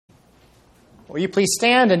Will you please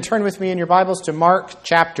stand and turn with me in your Bibles to Mark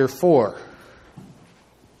chapter 4.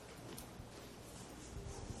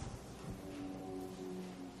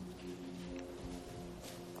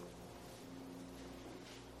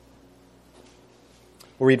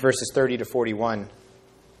 We'll read verses 30 to 41. It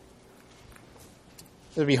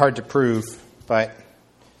would be hard to prove, but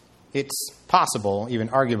it's possible, even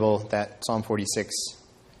arguable, that Psalm 46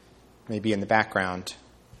 may be in the background.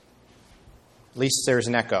 At least there's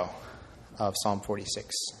an echo of Psalm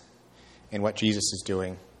 46 in what Jesus is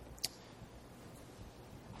doing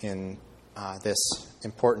in this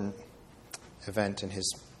important event in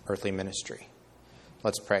his earthly ministry.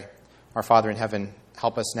 Let's pray. Our Father in heaven,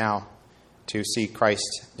 help us now to see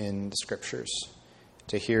Christ in the Scriptures,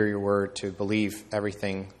 to hear your word, to believe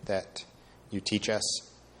everything that you teach us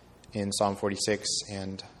in Psalm 46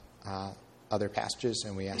 and other passages,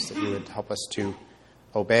 and we ask that you would help us to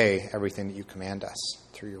obey everything that you command us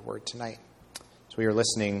through your word tonight. So we are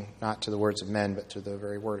listening not to the words of men, but to the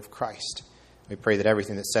very word of Christ. We pray that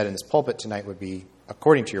everything that's said in this pulpit tonight would be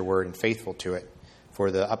according to your word and faithful to it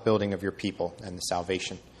for the upbuilding of your people and the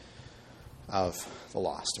salvation of the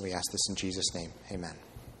lost. And we ask this in Jesus' name. Amen.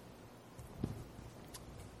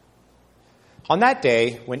 On that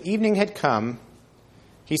day, when evening had come,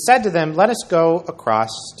 he said to them, "Let us go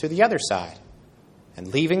across to the other side."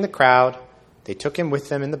 And leaving the crowd, they took him with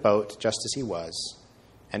them in the boat, just as he was,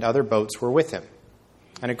 and other boats were with him.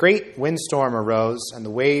 And a great windstorm arose, and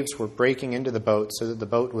the waves were breaking into the boat, so that the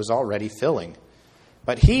boat was already filling.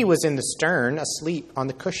 But he was in the stern, asleep on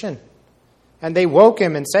the cushion. And they woke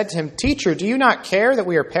him and said to him, "Teacher, do you not care that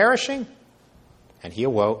we are perishing?" And he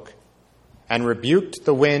awoke and rebuked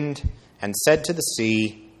the wind and said to the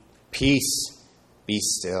sea, "Peace, be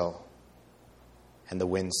still." And the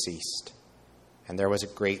wind ceased, and there was a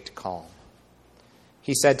great calm.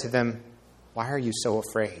 He said to them, "Why are you so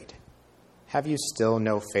afraid? Have you still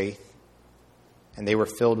no faith?" And they were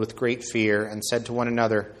filled with great fear and said to one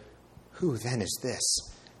another, "Who then is this,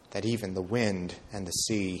 that even the wind and the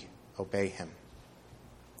sea obey him?"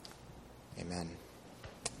 Amen.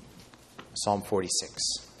 Psalm 46.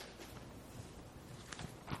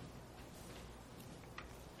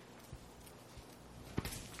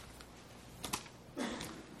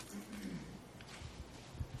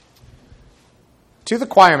 To the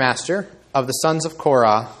choir master of the sons of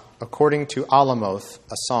Korah, according to Alamoth,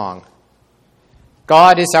 a song.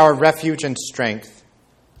 God is our refuge and strength,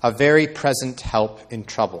 a very present help in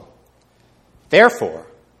trouble. Therefore,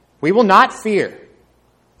 we will not fear,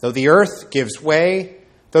 though the earth gives way,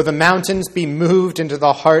 though the mountains be moved into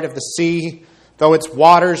the heart of the sea, though its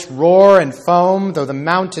waters roar and foam, though the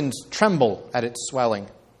mountains tremble at its swelling.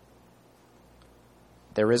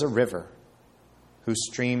 There is a river whose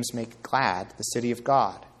streams make glad the city of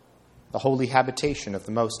God, the holy habitation of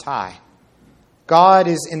the Most High. God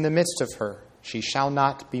is in the midst of her. She shall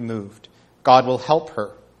not be moved. God will help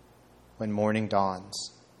her when morning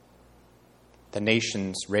dawns. The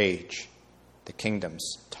nations rage, the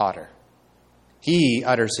kingdoms totter. He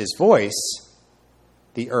utters his voice,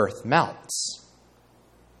 the earth melts.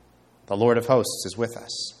 The Lord of hosts is with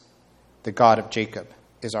us. The God of Jacob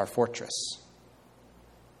is our fortress.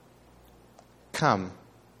 Come,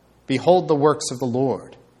 behold the works of the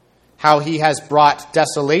Lord, how he has brought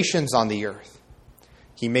desolations on the earth.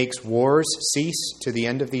 He makes wars cease to the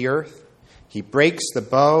end of the earth. He breaks the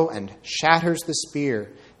bow and shatters the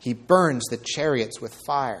spear. He burns the chariots with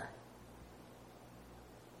fire.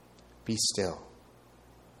 Be still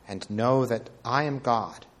and know that I am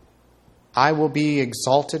God. I will be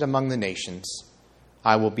exalted among the nations.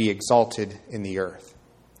 I will be exalted in the earth.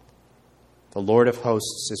 The Lord of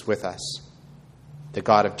hosts is with us. The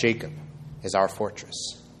God of Jacob is our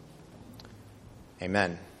fortress.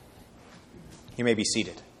 Amen. You may be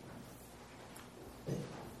seated.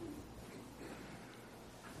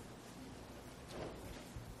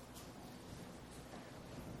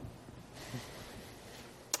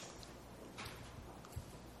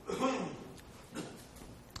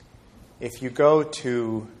 If you go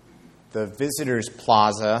to the Visitors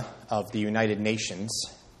Plaza of the United Nations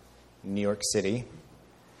in New York City,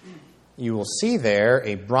 you will see there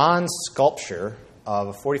a bronze sculpture of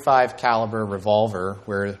a .45 caliber revolver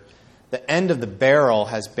where the end of the barrel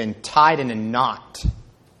has been tied in a knot.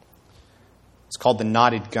 It's called the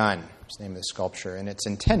Knotted Gun. It's the name of the sculpture. And it's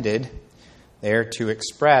intended there to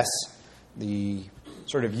express the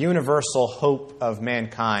sort of universal hope of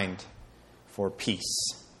mankind for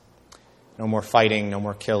peace. No more fighting, no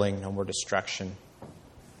more killing, no more destruction.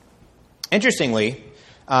 Interestingly,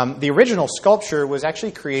 the original sculpture was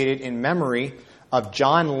actually created in memory of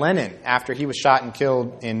John Lennon after he was shot and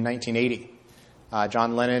killed in 1980.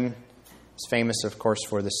 John Lennon It's famous, of course,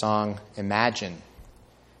 for the song Imagine,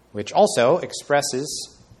 which also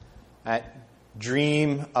expresses that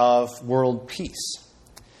dream of world peace.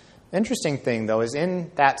 The interesting thing, though, is in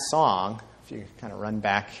that song, if you kind of run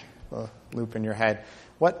back a loop in your head,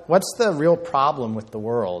 what's the real problem with the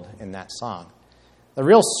world in that song? The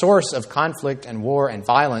real source of conflict and war and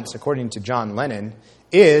violence, according to John Lennon,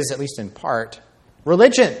 is, at least in part,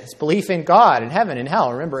 religion. It's belief in God and heaven and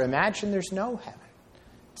hell. Remember, imagine there's no heaven.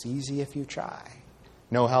 It's easy if you try.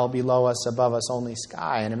 No hell below us, above us only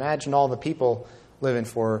sky. And imagine all the people living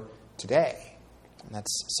for today. And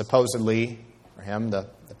that's supposedly, for him, the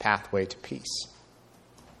pathway to peace.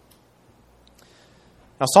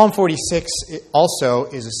 Now, Psalm 46 also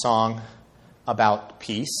is a song about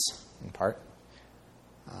peace, in part.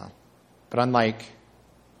 But unlike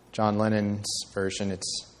John Lennon's version,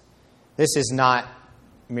 this is not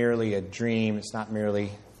merely a dream. It's not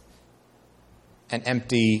merely an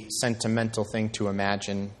empty, sentimental thing to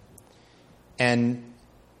imagine. And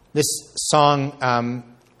this song,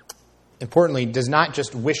 importantly, does not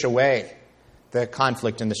just wish away the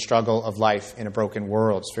conflict and the struggle of life in a broken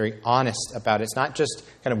world. It's very honest about it. It's not just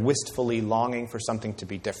kind of wistfully longing for something to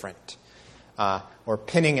be different or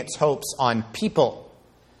pinning its hopes on people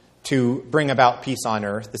to bring about peace on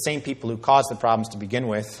earth, the same people who caused the problems to begin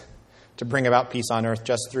with, to bring about peace on earth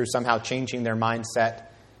just through somehow changing their mindset,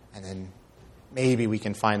 and then maybe we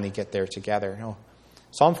can finally get there together. No.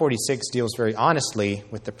 Psalm 46 deals very honestly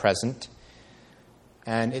with the present,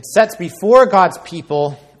 and it sets before God's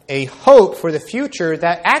people a hope for the future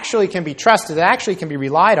that actually can be trusted, that actually can be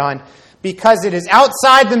relied on, because it is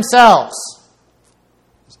outside themselves.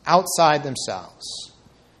 It's outside themselves.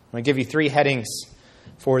 I'm going to give you 3 headings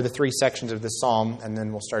for the 3 sections of this psalm, and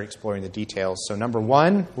then we'll start exploring the details. So number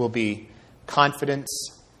 1 will be confidence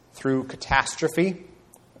through catastrophe,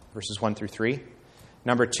 verses 1 through 3.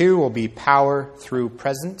 Number 2 will be power through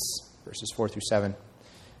presence, verses 4 through 7.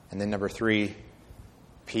 And then number 3,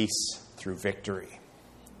 peace through victory,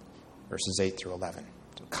 verses 8 through 11.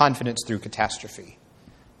 So confidence through catastrophe,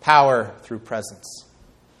 power through presence,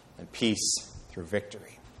 and peace through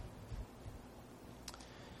victory.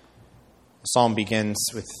 The psalm begins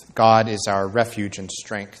with, God is our refuge and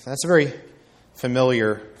strength. That's a very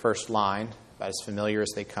familiar first line, about as familiar as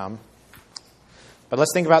they come. But let's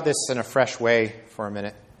think about this in a fresh way for a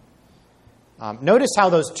minute. Notice how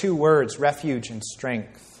those 2 words, refuge and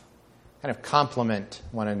strength, kind of complement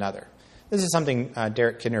one another. This is something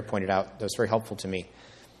Derek Kidner pointed out that was very helpful to me.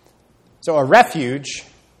 So a refuge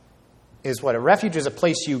is what? A refuge is a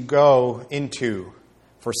place you go into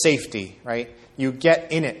for safety, right? You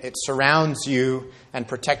get in it. It surrounds you and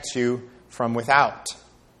protects you from without.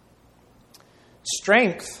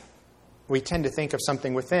 Strength, we tend to think of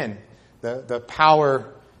something within. The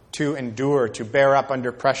power to endure, to bear up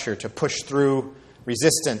under pressure, to push through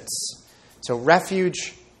resistance. So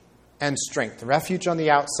refuge and strength. The refuge on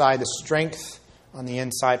the outside, the strength on the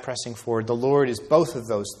inside, pressing forward. The Lord is both of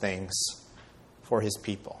those things for his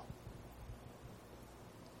people.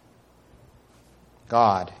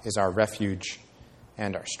 God is our refuge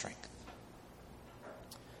and our strength.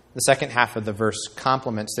 The second half of the verse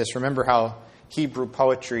complements this. Remember how Hebrew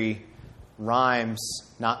poetry rhymes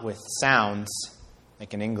not with sounds,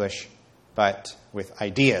 like in English, but with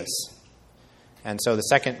ideas. And so the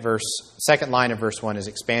second line of verse 1 is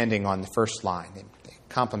expanding on the first line. They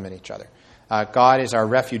complement each other. God is our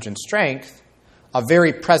refuge and strength, a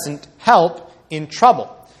very present help in trouble.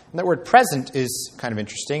 And that word present is kind of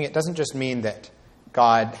interesting. It doesn't just mean that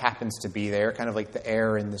God happens to be there, kind of like the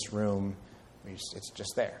air in this room. It's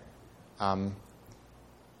just there.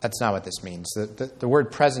 That's not what this means. The word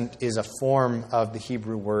present is a form of the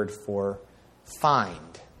Hebrew word for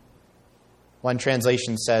find. One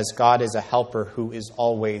translation says, God is a helper who is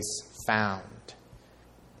always found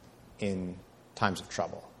in times of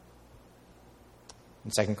trouble.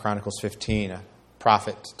 In 2 Chronicles 15, a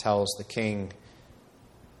prophet tells the king,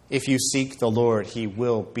 if you seek the Lord, he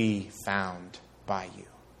will be found by you.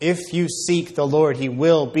 If you seek the Lord, he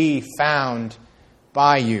will be found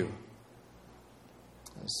by you.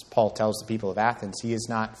 As Paul tells the people of Athens, he is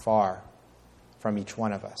not far from each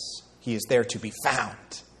one of us. He is there to be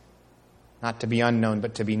found. Not to be unknown,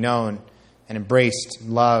 but to be known and embraced, and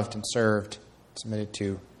loved and served, submitted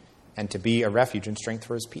to, and to be a refuge and strength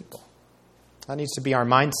for his people. That needs to be our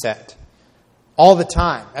mindset. All the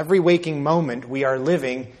time, every waking moment, we are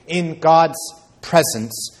living in God's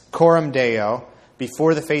presence, coram Deo,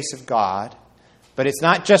 before the face of God. But it's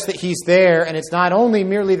not just that he's there, and it's not only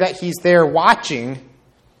merely that he's there watching.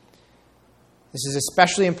 This is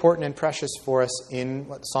especially important and precious for us in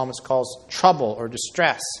what the psalmist calls trouble or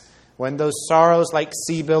distress, when those sorrows like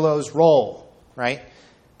sea billows roll, right?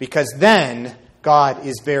 Because then God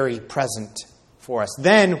is very present for us.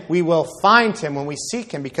 Then we will find him when we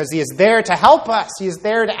seek him because he is there to help us. He is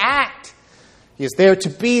there to act. He is there to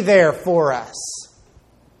be there for us.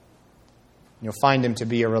 You'll find him to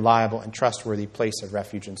be a reliable and trustworthy place of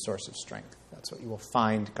refuge and source of strength. That's what you will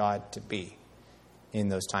find God to be in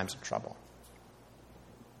those times of trouble.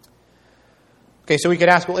 Okay, so we could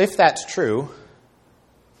ask, well, if that's true,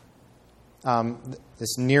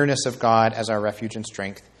 this nearness of God as our refuge and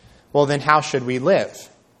strength, well, then how should we live?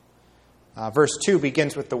 Verse 2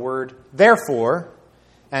 begins with the word therefore,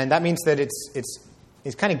 and that means that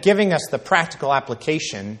it's kind of giving us the practical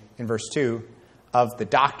application in verse 2 of the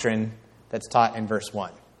doctrine that's taught in verse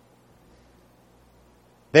 1.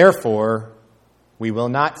 Therefore, we will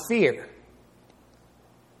not fear,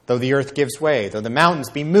 though the earth gives way, though the mountains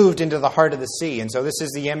be moved into the heart of the sea. And so this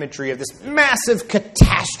is the imagery of this massive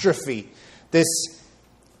catastrophe, this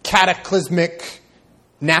cataclysmic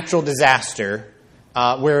natural disaster,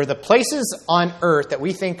 where the places on earth that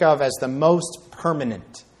we think of as the most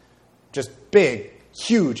permanent, just big,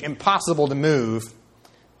 huge, impossible to move,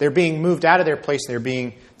 they're being moved out of their place. They're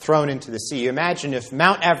being thrown into the sea. Imagine if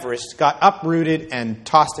Mount Everest got uprooted and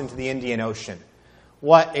tossed into the Indian Ocean.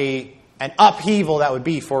 What an upheaval that would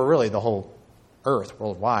be for really the whole earth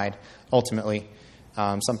worldwide, ultimately,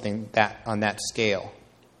 something that on that scale.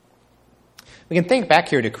 We can think back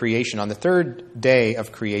here to creation. On the third day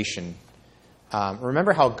of creation,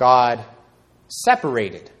 remember how God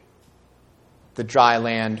separated the dry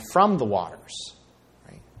land from the waters.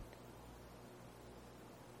 Right?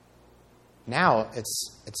 Now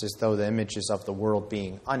it's as though the images of the world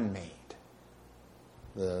being unmade.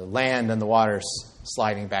 The land and the waters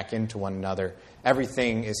sliding back into one another.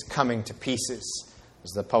 Everything is coming to pieces.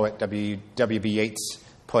 As the poet W.B. Yeats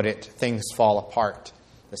put it, things fall apart.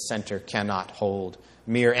 The center cannot hold.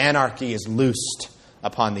 Mere anarchy is loosed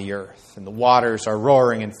upon the earth. And the waters are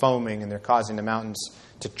roaring and foaming, and they're causing the mountains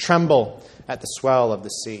to tremble at the swell of the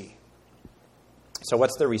sea. So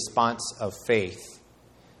what's the response of faith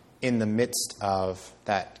in the midst of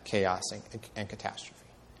that chaos and catastrophe?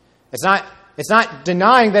 It's not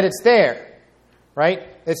denying that it's there, right?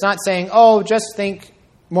 It's not saying, oh, just think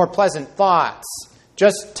more pleasant thoughts.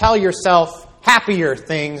 Just tell yourself happier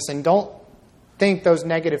things and don't think those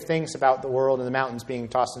negative things about the world and the mountains being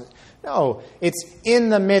tossed. No, it's in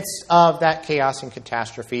the midst of that chaos and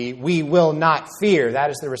catastrophe. We will not fear. That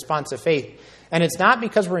is the response of faith. And it's not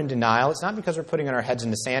because we're in denial. It's not because we're putting our heads in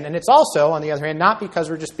the sand. And it's also, on the other hand, not because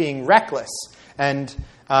we're just being reckless and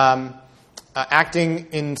acting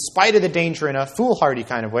in spite of the danger in a foolhardy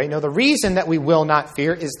kind of way. No, the reason that we will not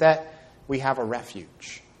fear is that we have a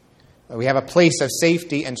refuge. We have a place of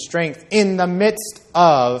safety and strength in the midst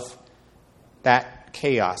of that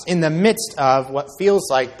chaos, in the midst of what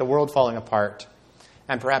feels like the world falling apart,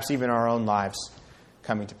 and perhaps even our own lives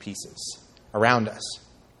coming to pieces around us.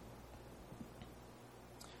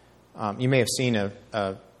 You may have seen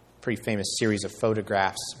a pretty famous series of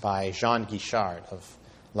photographs by Jean Guichard of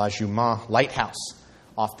La Jument Lighthouse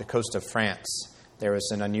off the coast of France. There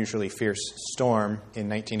was an unusually fierce storm in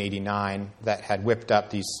 1989 that had whipped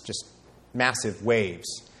up these just massive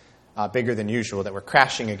waves, bigger than usual, that were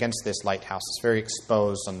crashing against this lighthouse. It's very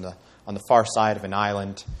exposed on the far side of an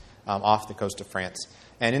island off the coast of France.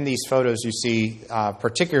 And in these photos, you see a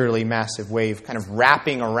particularly massive wave kind of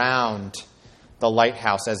wrapping around the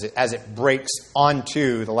lighthouse as it breaks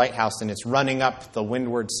onto the lighthouse and it's running up the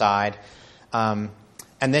windward side. And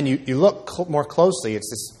then you look more closely.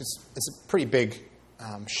 It's a pretty big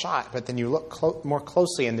shot, but then you look more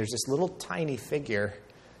closely and there's this little tiny figure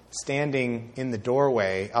standing in the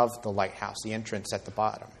doorway of the lighthouse, the entrance at the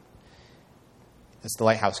bottom. It's the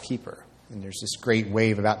lighthouse keeper. And there's this great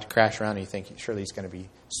wave about to crash around and you think surely he's going to be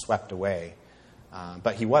swept away.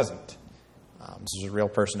 But he wasn't. This is a real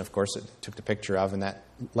person, of course, that took the picture of, and that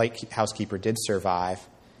lighthouse keeper did survive.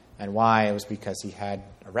 And why? It was because he had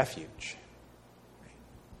a refuge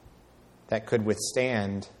that could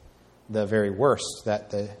withstand the very worst that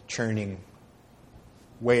the churning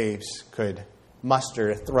waves could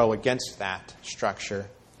muster to throw against that structure,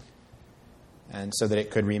 and so that it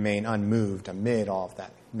could remain unmoved amid all of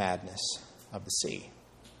that madness of the sea.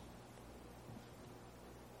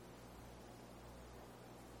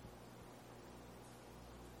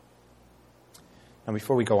 Now,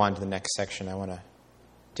 before we go on to the next section, I want to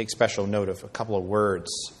take special note of a couple of words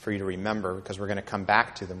for you to remember, because we're going to come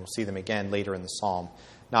back to them. We'll see them again later in the psalm,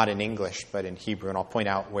 not in English, but in Hebrew, and I'll point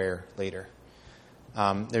out where later.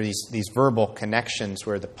 There are these verbal connections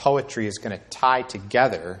where the poetry is going to tie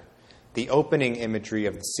together the opening imagery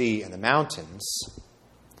of the sea and the mountains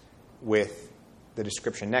with the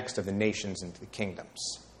description next of the nations and the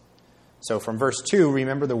kingdoms. So from verse 2,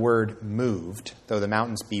 remember the word moved, though the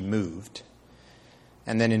mountains be moved.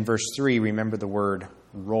 And then in verse 3, remember the word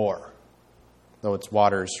roar, though its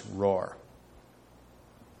waters roar.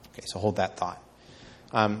 Okay, so hold that thought.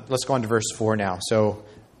 Let's go on to verse 4 now. So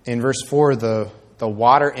in verse 4, the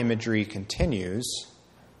water imagery continues,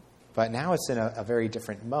 but now it's in a very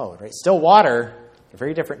different mode, right? Still water, a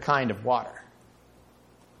very different kind of water.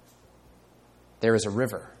 There is a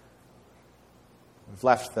river. We've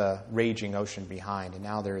left the raging ocean behind, and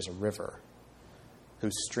now there is a river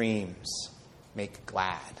whose streams make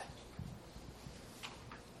glad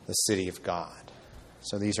the city of God.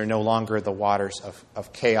 So these are no longer the waters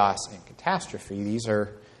of chaos and catastrophe. These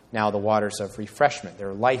are now the waters of refreshment.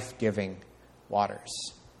 They're life-giving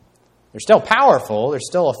waters. They're still powerful. They're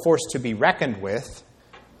still a force to be reckoned with.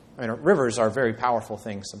 I mean, rivers are very powerful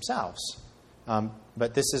things themselves.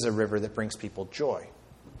 But this is a river that brings people joy.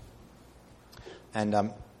 And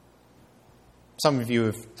most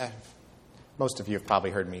of you have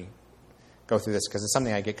probably heard me go through this because it's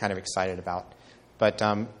something I get kind of excited about. But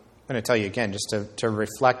I'm going to tell you again, just to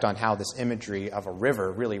reflect on how this imagery of a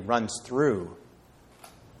river really runs through,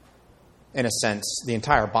 in a sense, the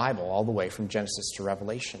entire Bible, all the way from Genesis to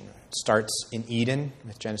Revelation. It starts in Eden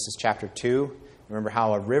with Genesis chapter 2. Remember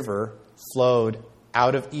how a river flowed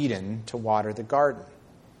out of Eden to water the garden.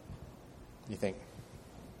 You think,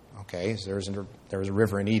 okay, so there was a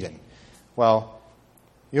river in Eden. Well,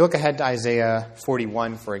 you look ahead to Isaiah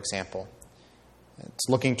 41, for example. It's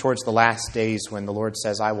looking towards the last days when the Lord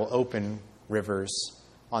says, I will open rivers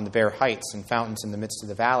on the bare heights and fountains in the midst of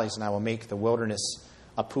the valleys, and I will make the wilderness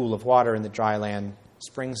a pool of water and the dry land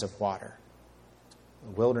springs of water.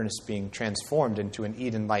 The wilderness being transformed into an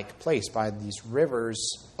Eden-like place by these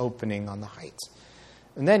rivers opening on the heights.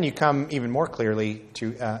 And then you come even more clearly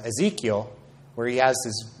to Ezekiel, where he has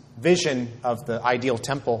this vision of the ideal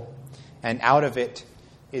temple, and out of it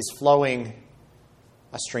is flowing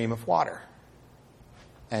a stream of water.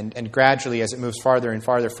 And gradually, as it moves farther and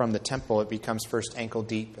farther from the temple, it becomes first ankle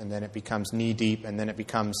deep, and then it becomes knee deep, and then it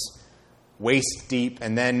becomes waist deep,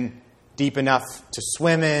 and then deep enough to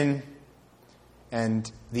swim in. And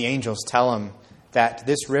the angels tell him that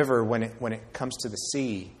this river, when it comes to the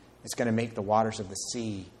sea, it's going to make the waters of the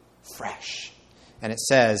sea fresh. And it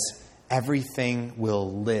says, everything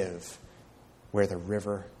will live where the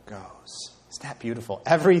river goes. Isn't that beautiful?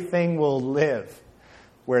 Everything will live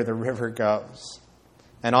where the river goes.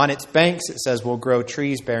 And on its banks, it says, will grow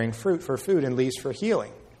trees bearing fruit for food and leaves for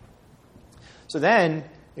healing. So then,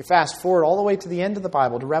 you fast forward all the way to the end of the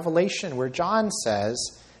Bible, to Revelation, where John says,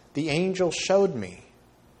 the angel showed me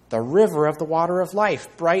the river of the water of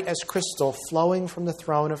life, bright as crystal, flowing from the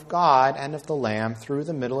throne of God and of the Lamb through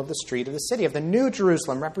the middle of the street of the city, of the new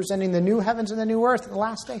Jerusalem, representing the new heavens and the new earth in the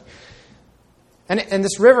last day. And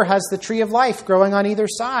this river has the tree of life growing on either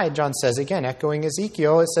side, John says, again, echoing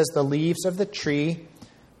Ezekiel. It says the leaves of the tree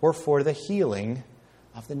were for the healing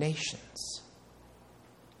of the nations.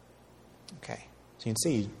 Okay, so you can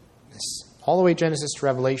see this, all the way Genesis to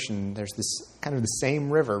Revelation, there's this kind of the same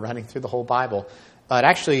river running through the whole Bible. But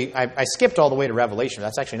actually, I skipped all the way to Revelation.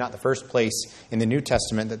 That's actually not the first place in the New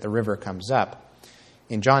Testament that the river comes up.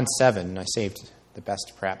 In John 7, I saved the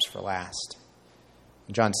best perhaps for last.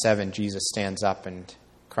 In John 7, Jesus stands up and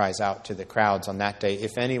cries out to the crowds on that day,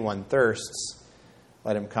 if anyone thirsts,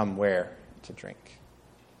 let him come where? To drink.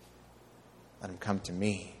 Let him come to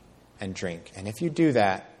me and drink. And if you do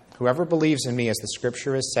that, whoever believes in me, as the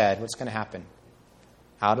Scripture has said, what's going to happen?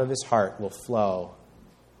 Out of his heart will flow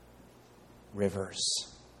rivers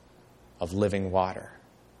of living water.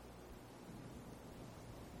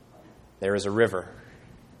 There is a river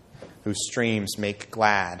whose streams make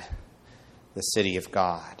glad the city of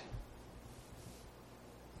God.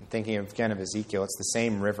 I'm thinking again of Ezekiel. It's the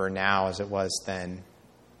same river now as it was then.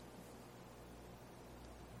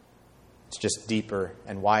 It's just deeper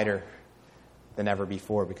and wider than ever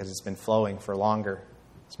before because it's been flowing for longer.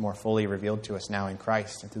 It's more fully revealed to us now in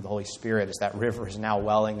Christ and through the Holy Spirit as that river is now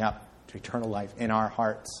welling up to eternal life in our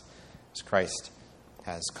hearts as Christ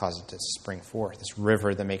has caused it to spring forth. This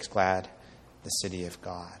river that makes glad the city of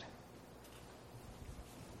God.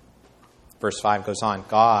 Verse 5 goes on,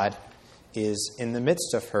 God is in the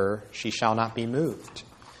midst of her, she shall not be moved.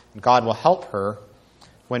 And God will help her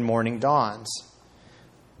when morning dawns.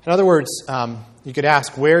 In other words, you could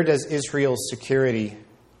ask, where does Israel's security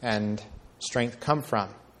and strength come from?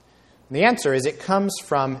 And the answer is it comes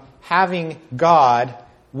from having God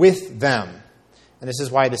with them. And this is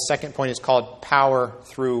why the second point is called power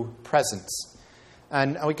through presence.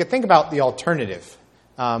 And we could think about the alternative.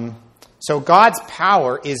 So God's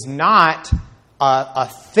power is not a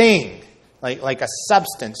thing, like a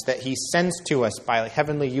substance that he sends to us by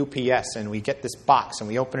heavenly UPS, and we get this box and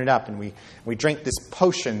we open it up and we drink this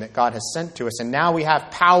potion that God has sent to us, and now we have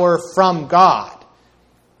power from God.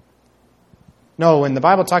 No, when the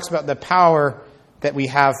Bible talks about the power that we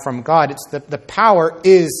have from God, it's the power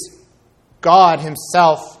is God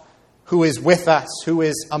himself, who is with us, who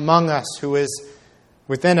is among us, who is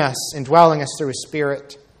within us, indwelling us through his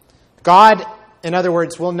Spirit. God, in other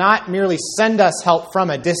words, will not merely send us help from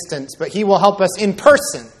a distance, but he will help us in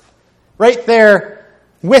person, right there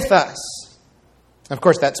with us. Of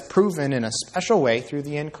course, that's proven in a special way through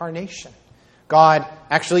the incarnation. God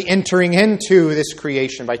actually entering into this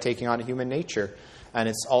creation by taking on a human nature. And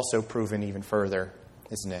it's also proven even further,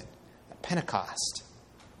 isn't it? At Pentecost,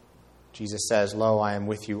 Jesus says, "Lo, I am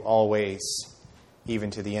with you always, even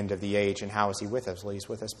to the end of the age." And how is he with us? Well, he's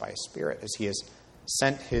with us by his Spirit, as he has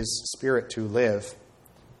sent his Spirit to live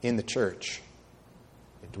in the church,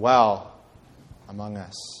 to dwell among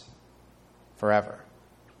us forever.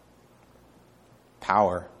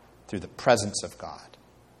 Power through the presence of God,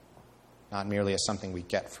 not merely as something we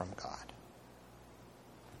get from God.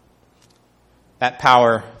 That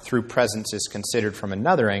power through presence is considered from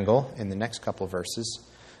another angle in the next couple of verses.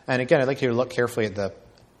 And again, I'd like you to look carefully at the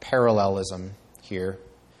parallelism here.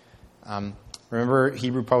 Remember,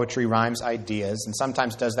 Hebrew poetry rhymes ideas, and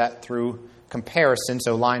sometimes does that through comparison.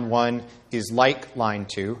 So line 1 is like line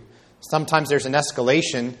 2. Sometimes there's an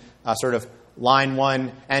escalation, sort of line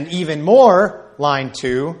 1 and even more line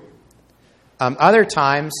 2. Other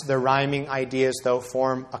times, the rhyming ideas, though,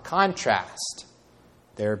 form a contrast.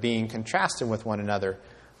 They're being contrasted with one another.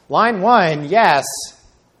 Line 1, yes,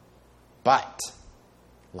 but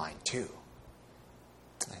line 2.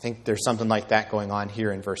 I think there's something like that going on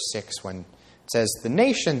here in verse 6 when it says, "The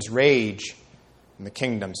nations rage and the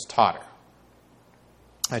kingdoms totter."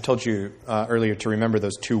 I told you earlier to remember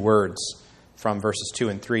those two words from verses 2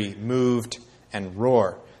 and 3, moved and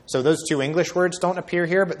roar. So those two English words don't appear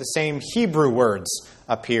here, but the same Hebrew words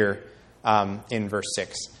appear in verse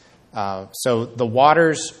 6. So the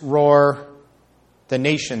waters roar, the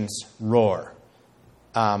nations roar.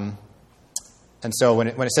 And so when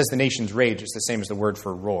it says the nations rage, it's the same as the word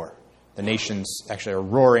for roar. The nations actually are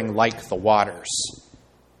roaring like the waters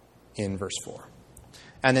in verse 4.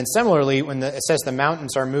 And then similarly, when it says the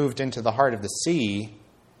mountains are moved into the heart of the sea,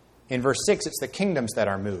 in verse 6, it's the kingdoms that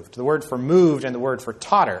are moved. The word for moved and the word for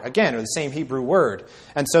totter, again, are the same Hebrew word.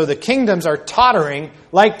 And so the kingdoms are tottering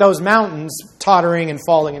like those mountains tottering and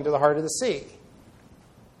falling into the heart of the sea.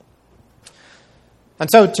 And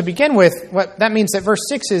so to begin with, what that means that verse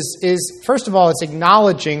 6 is first of all, it's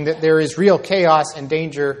acknowledging that there is real chaos and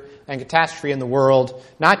danger and catastrophe in the world,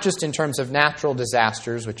 not just in terms of natural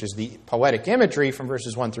disasters, which is the poetic imagery from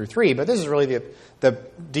verses 1 through 3, but this is really the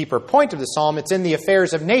deeper point of the psalm. It's in the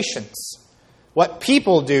affairs of nations. What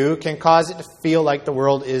people do can cause it to feel like the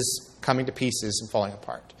world is coming to pieces and falling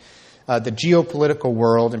apart. The geopolitical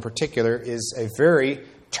world in particular is a very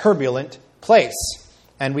turbulent place,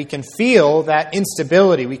 and we can feel that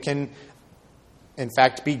instability. We can, in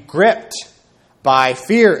fact, be gripped by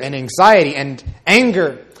fear and anxiety and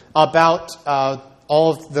anger about all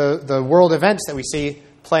of the world events that we see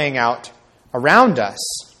playing out around us.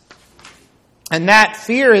 And that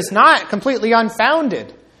fear is not completely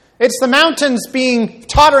unfounded. It's the mountains being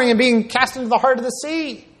tottering and being cast into the heart of the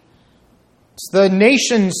sea. It's the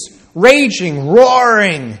nations raging,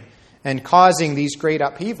 roaring, and causing these great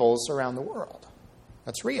upheavals around the world.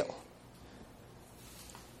 That's real.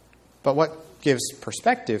 But what gives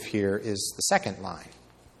perspective here is the second line.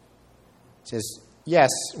 It says, yes,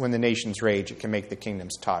 when the nations rage, it can make the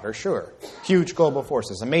kingdoms totter. Sure. Huge global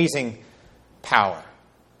forces, amazing power.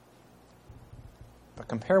 But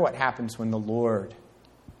compare what happens when the Lord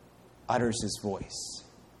utters his voice.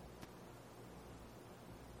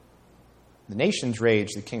 The nations rage,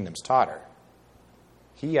 the kingdoms totter.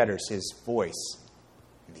 He utters his voice,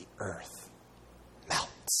 and the earth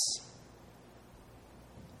melts.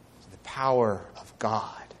 The power of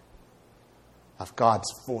God, of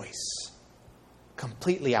God's voice,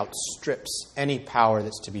 completely outstrips any power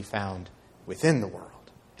that's to be found within the world.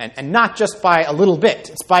 And not just by a little bit.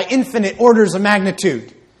 It's by infinite orders of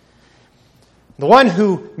magnitude. The one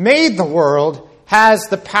who made the world has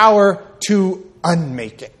the power to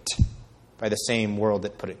unmake it by the same world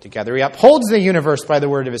that put it together. He upholds the universe by the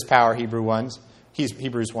word of his power,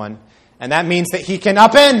 Hebrews 1. And that means that he can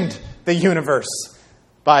upend the universe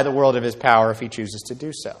by the word of his power if he chooses to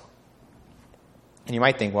do so. And you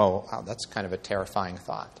might think, well, wow, that's kind of a terrifying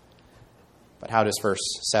thought. But how does verse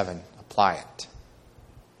 7 apply it?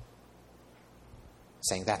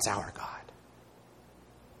 saying, that's our God.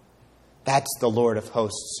 That's the Lord of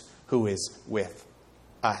hosts who is with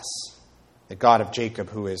us. The God of Jacob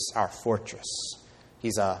who is our fortress.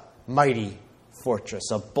 He's a mighty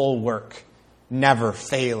fortress, a bulwark, never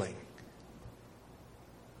failing.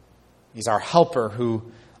 He's our helper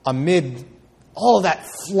who, amid all that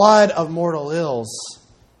flood of mortal ills,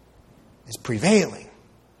 is prevailing.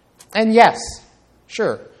 And yes,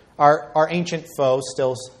 sure, our ancient foe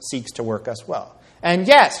still seeks to work us well. And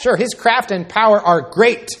yes, sure, his craft and power are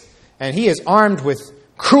great, and he is armed with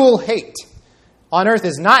cruel hate. On earth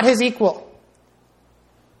is not his equal.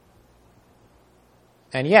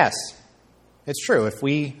 And yes, it's true, if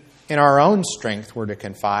we in our own strength were to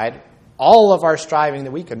confide, all of our striving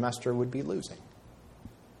that we could muster would be losing.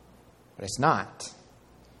 But it's not.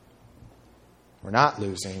 We're not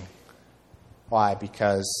losing. Why?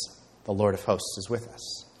 Because the Lord of hosts is with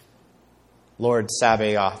us. Lord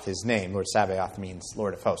Sabaoth, his name. Lord Sabaoth means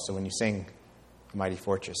Lord of hosts. So when you sing A Mighty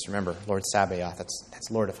Fortress, remember, Lord Sabaoth,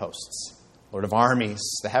 that's Lord of hosts. Lord of armies,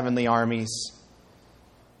 the heavenly armies,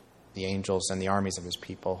 the angels and the armies of his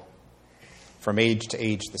people. From age to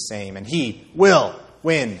age the same. And he will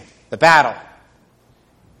win the battle.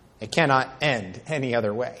 It cannot end any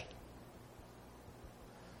other way.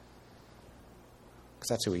 Because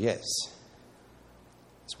that's who he is.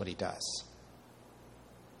 That's what he does.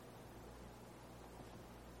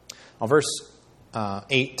 Well, verse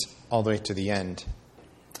 8, all the way to the end,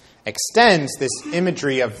 extends this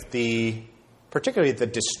imagery of particularly the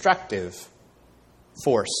destructive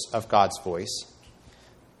force of God's voice,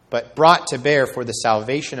 but brought to bear for the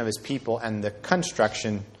salvation of his people and the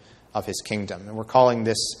construction of his kingdom. And we're calling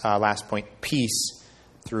this last point, peace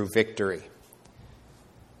through victory.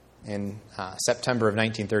 In September of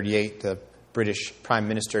 1938, the British Prime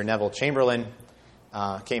Minister Neville Chamberlain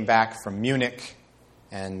came back from Munich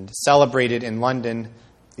and celebrated in London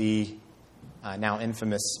the now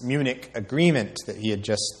infamous Munich Agreement that he had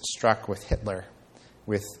just struck with Hitler,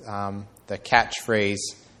 with the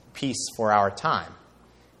catchphrase, peace for our time.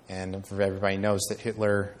 And everybody knows that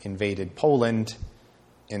Hitler invaded Poland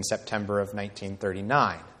in September of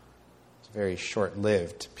 1939. It's a very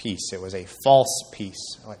short-lived peace. It was a false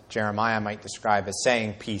peace, what Jeremiah might describe as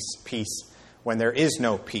saying peace, peace, when there is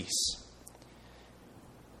no peace.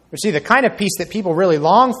 But see, the kind of peace that people really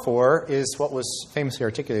long for is what was famously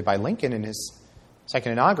articulated by Lincoln in his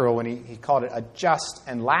second inaugural when he called it a just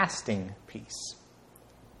and lasting peace.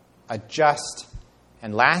 A just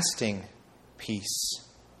and lasting peace.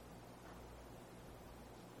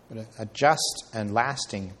 But a just and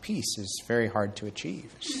lasting peace is very hard to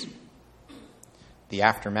achieve. The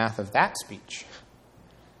aftermath of that speech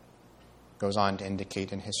goes on to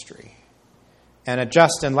indicate in history. And a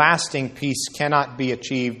just and lasting peace cannot be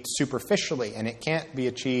achieved superficially, and it can't be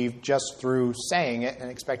achieved just through saying it and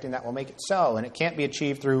expecting that will make it so. And it can't be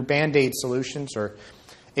achieved through Band-Aid solutions or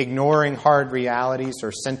ignoring hard realities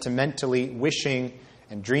or sentimentally wishing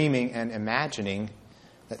and dreaming and imagining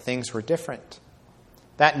that things were different.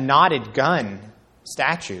 That knotted gun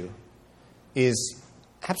statue is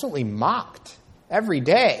absolutely mocked every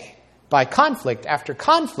day by conflict after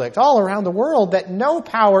conflict all around the world that no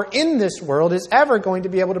power in this world is ever going to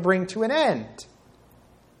be able to bring to an end.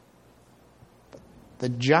 But the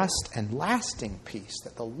just and lasting peace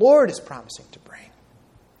that the Lord is promising to bring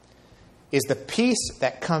is the peace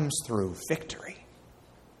that comes through victory.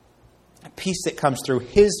 A peace that comes through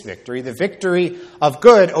his victory, the victory of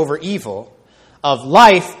good over evil, of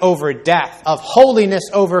life over death, of holiness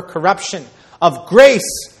over corruption, of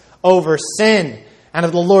grace over sin, and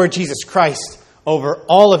of the Lord Jesus Christ over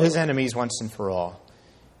all of his enemies once and for all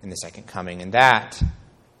in the second coming. And that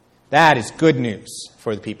is good news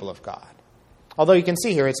for the people of God. Although you can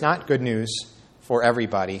see here, it's not good news for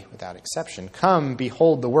everybody without exception. Come,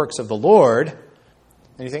 behold the works of the Lord.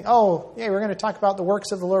 And you think, oh, yeah, we're going to talk about the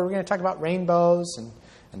works of the Lord. We're going to talk about rainbows and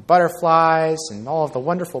butterflies and all of the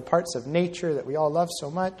wonderful parts of nature that we all love so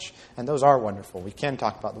much. And those are wonderful. We can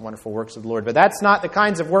talk about the wonderful works of the Lord. But that's not the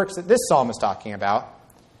kinds of works that this psalm is talking about.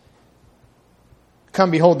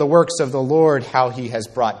 Come behold the works of the Lord, how he has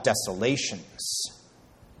brought desolations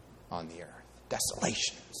on the earth.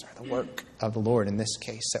 Desolations are the work of the Lord in this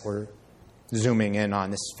case that we're zooming in on,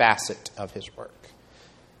 this facet of his work.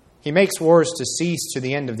 He makes wars to cease to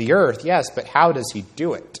the end of the earth, yes, but how does he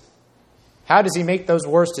do it? How does he make those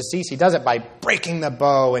wars to cease? He does it by breaking the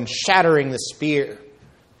bow and shattering the spear.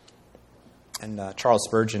 And Charles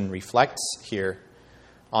Spurgeon reflects here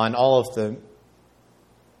on all of the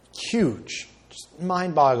huge, just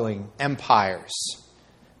mind-boggling empires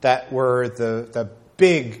that were the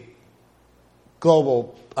big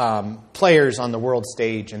global players on the world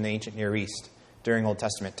stage in the ancient Near East during Old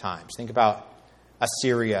Testament times. Think about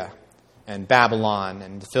Assyria and Babylon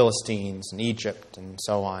and the Philistines and Egypt and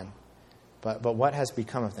so on. But what has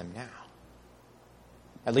become of them now?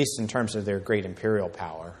 At least in terms of their great imperial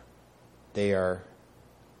power, they are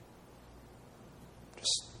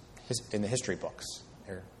just in the history books.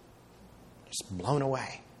 They're just blown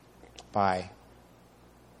away by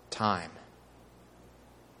time.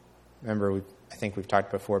 Remember, I think we've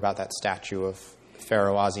talked before about that statue of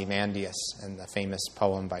Pharaoh Ozymandias and the famous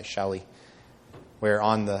poem by Shelley, where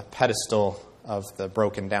on the pedestal of the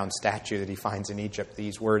broken down statue that he finds in Egypt,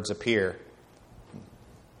 these words appear.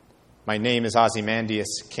 My name is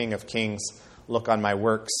Ozymandias, King of Kings. Look on my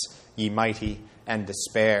works, ye mighty, and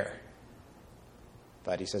despair.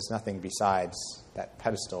 But he says nothing besides that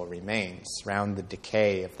pedestal remains round the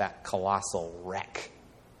decay of that colossal wreck.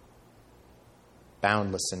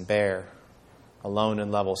 Boundless and bare, alone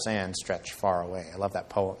in level sand stretched far away. I love that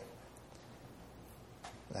poem.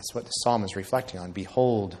 That's what the psalm is reflecting on.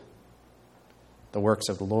 Behold the works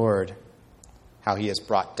of the Lord, how he has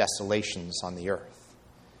brought desolations on the earth.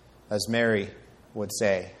 As Mary would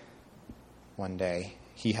say one day,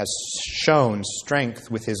 he has shown strength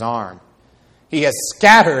with his arm. He has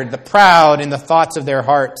scattered the proud in the thoughts of their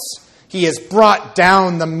hearts. He has brought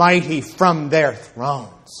down the mighty from their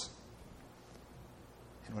thrones.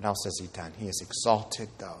 And what else has he done? He has exalted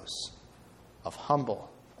those of humble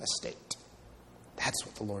estate. That's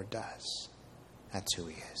what the Lord does. That's who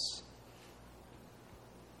he is.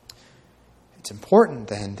 It's important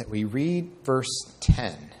then that we read verse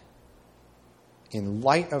 10 in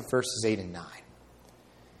light of verses 8 and 9.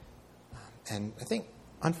 And I think,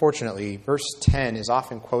 unfortunately, verse 10 is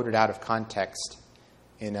often quoted out of context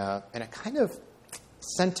in a kind of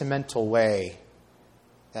sentimental way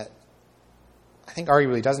that I think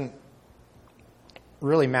arguably doesn't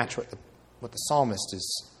really match what the psalmist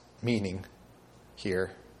is meaning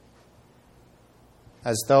here.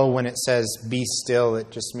 As though when it says be still,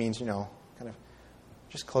 it just means, kind of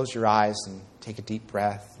just close your eyes and take a deep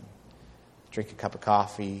breath and drink a cup of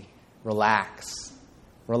coffee, relax.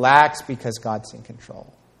 Relax because God's in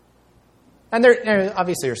control. And there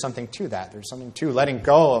obviously there's something to that. There's something to letting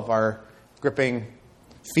go of our gripping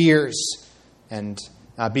fears and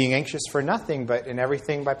being anxious for nothing, but in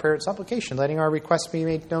everything by prayer and supplication, letting our requests be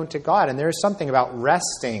made known to God. And there is something about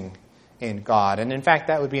resting in God. And in fact,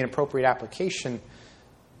 that would be an appropriate application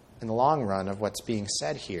in the long run of what's being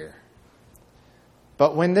said here.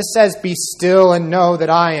 But when this says, be still and know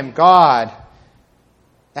that I am God,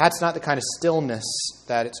 that's not the kind of stillness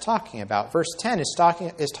that it's talking about. Verse 10 is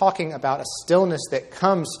talking about a stillness that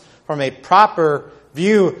comes from a proper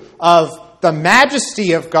view of the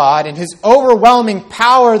majesty of God and his overwhelming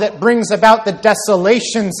power that brings about the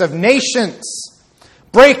desolations of nations,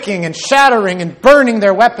 breaking and shattering and burning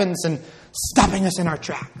their weapons and stopping us in our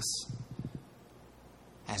tracks.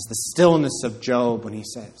 As the stillness of Job when he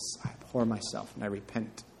says, I abhor myself and I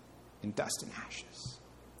repent in dust and ashes.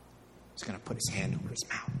 He's going to put his hand over his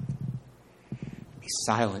mouth. Be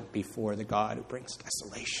silent before the God who brings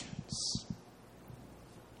desolations.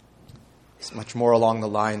 It's much more along the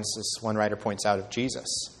lines, as one writer points out, of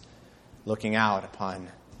Jesus looking out upon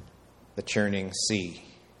the churning sea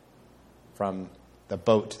from the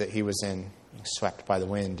boat that he was in, being swept by the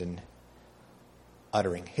wind, and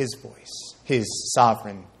uttering his voice, his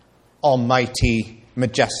sovereign, almighty,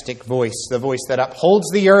 majestic voice, the voice that upholds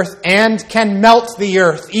the earth and can melt the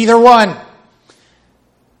earth, either one.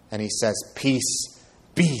 And he says, peace,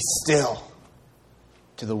 be still,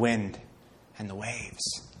 to the wind and the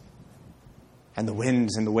waves. And the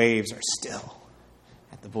winds and the waves are still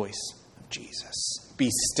at the voice of Jesus. Be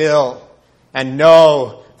still and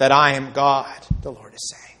know that I am God, the Lord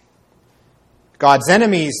is saying. God's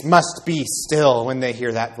enemies must be still when they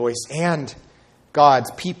hear that voice, and God's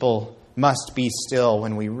people must be still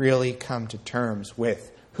when we really come to terms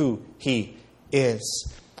with who he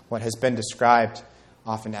is. What has been described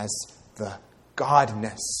often as the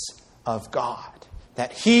godness of God.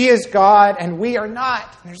 That he is God and we are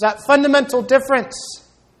not. There's that fundamental difference.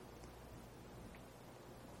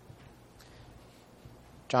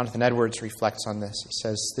 Jonathan Edwards reflects on this. He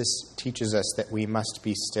says, this teaches us that we must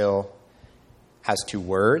be still as to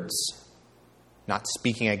words, not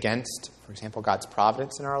speaking against, for example, God's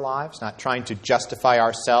providence in our lives, not trying to justify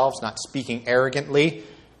ourselves, not speaking arrogantly.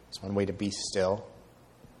 It's one way to be still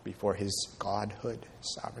before his godhood,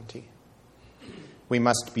 sovereignty. We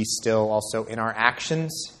must be still also in our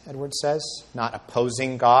actions, Edwards says, not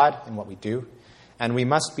opposing God in what we do. And we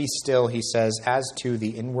must be still, he says, as to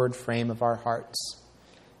the inward frame of our hearts,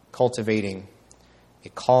 cultivating a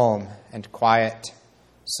calm and quiet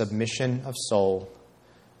submission of soul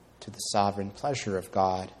to the sovereign pleasure of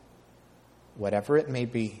God, whatever it may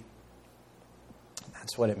be.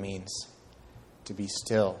 That's what it means to be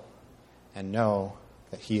still and know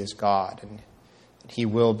that He is God and that He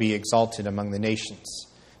will be exalted among the nations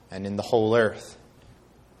and in the whole earth.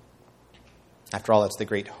 After all, it's the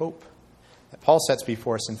great hope that Paul sets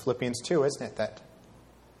before us in Philippians 2, isn't it? That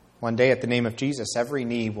one day at the name of Jesus, every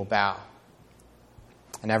knee will bow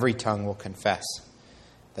and every tongue will confess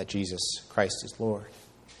that Jesus Christ is Lord.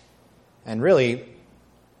 And really,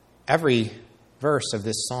 every verse of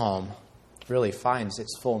this psalm really finds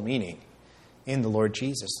its full meaning in the Lord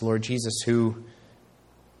Jesus. The Lord Jesus who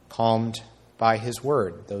calmed by His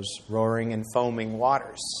word those roaring and foaming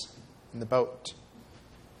waters in the boat.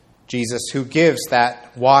 Jesus who gives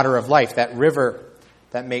that water of life, that river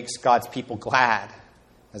that makes God's people glad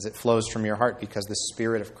as it flows from your heart because the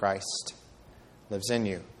Spirit of Christ lives in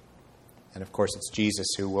you. And of course, it's Jesus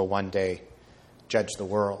who will one day judge the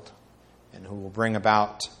world and who will bring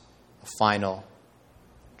about a final,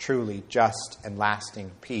 truly just and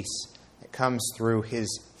lasting peace that comes through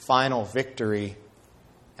His final victory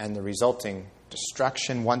and the resulting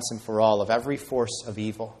destruction once and for all of every force of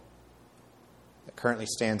evil that currently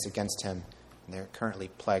stands against Him and that currently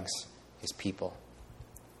plagues His people.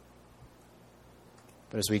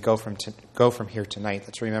 But as we go from here tonight,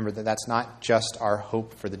 let's remember that that's not just our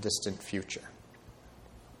hope for the distant future.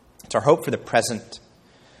 It's our hope for the present.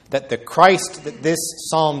 That the Christ that this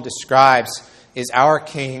psalm describes is our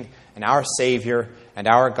King and our Savior and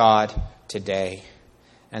our God today.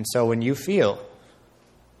 And so when you feel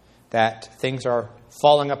that things are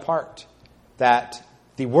falling apart, that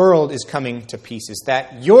the world is coming to pieces,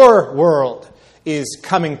 that your world is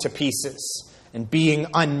coming to pieces and being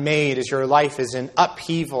unmade as your life is in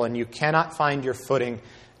upheaval and you cannot find your footing,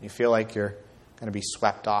 and you feel like you're going to be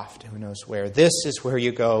swept off to who knows where, this is where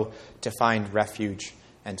you go to find refuge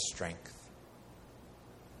and strength.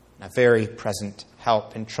 A very present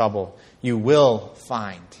help in trouble. You will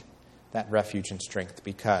find that refuge and strength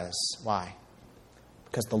because, why?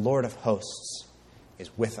 Because the Lord of hosts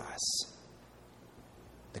is with us.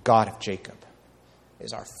 The God of Jacob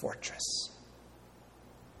is our fortress.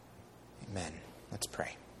 Amen. Let's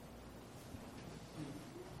pray.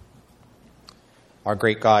 Our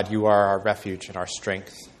great God, You are our refuge and our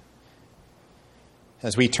strength.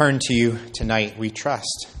 As we turn to You tonight, we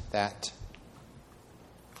trust that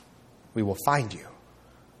we will find You.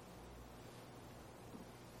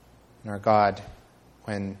 And our God,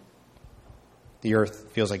 when the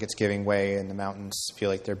earth feels like it's giving way and the mountains feel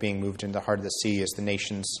like they're being moved into the heart of the sea as the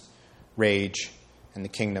nations rage and the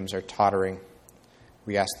kingdoms are tottering,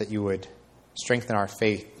 we ask that You would strengthen our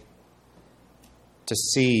faith to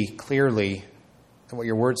see clearly that what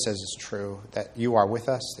Your word says is true, that You are with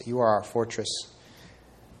us, that You are our fortress.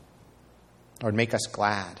 Lord, make us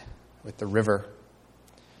glad with the river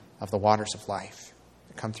of the waters of life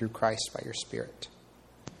that come through Christ by Your Spirit.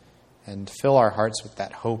 And fill our hearts with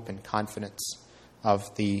that hope and confidence of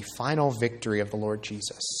the final victory of the Lord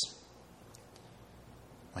Jesus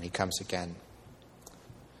when He comes again.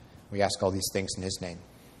 We ask all these things in His name.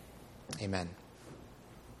 Amen.